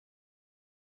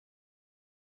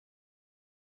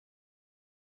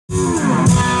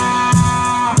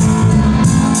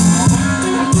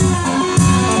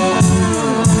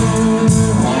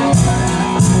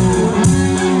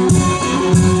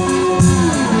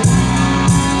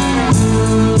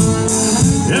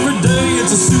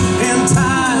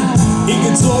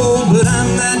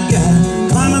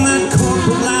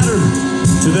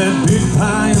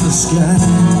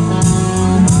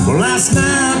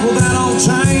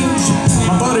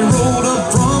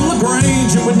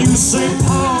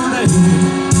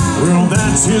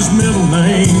was his middle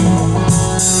name.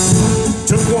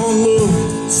 Took one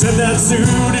look, said that suit,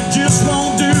 it just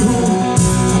won't do.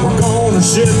 We're gonna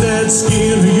shed that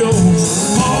skin of yours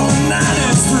before the night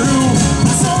is through.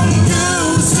 Put some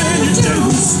goose in your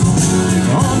juice,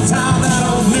 untie that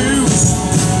old noose,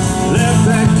 let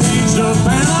that caged up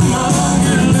animal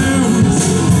get loose.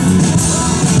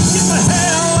 Get the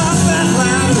hell off that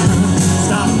ladder,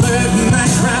 stop letting that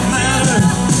crap matter.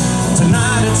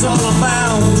 Tonight it's all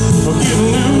about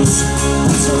getting loose.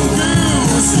 Put some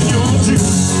goose in your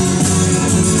juice.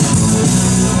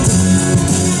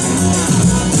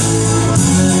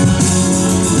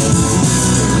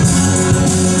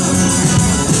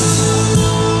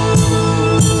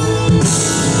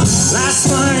 Last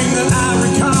thing that I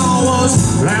recall was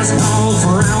last call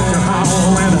for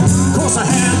alcohol, and of course I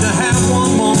had to have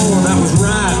one more. That was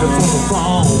right before the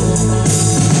fall.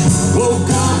 Woke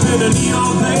up in an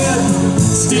ER bed,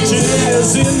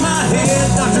 stitches in my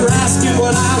head. Doctor asking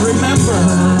what I remember.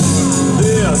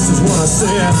 This is what I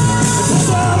said: put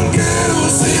some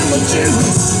goose in my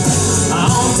juice, I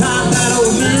untied that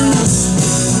old noose,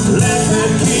 let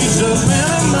that caged up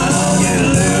animal get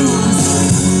loose.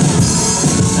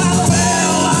 I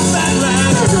fell off that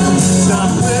ladder,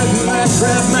 stop letting that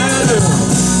crap matter.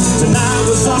 Tonight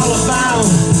was all about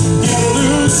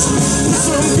getting loose. Put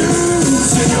some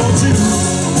goose in your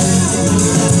juice.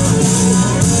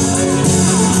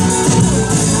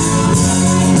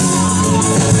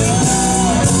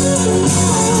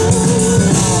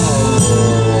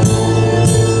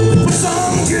 Put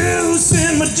some goose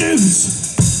in my juice,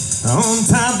 I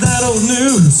untied that old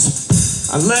noose,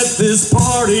 I let this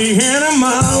party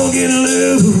animal get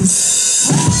loose.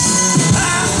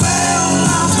 I fell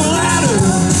off the ladder,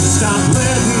 stop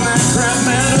letting that crap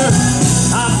matter.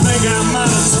 I think I might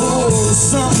have tore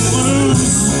something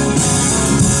loose.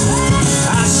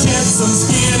 I shed some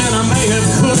skin and I may have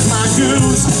cooked my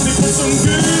goose. They put some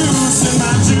goose in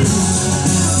my juice.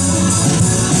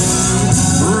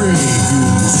 Free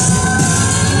goose.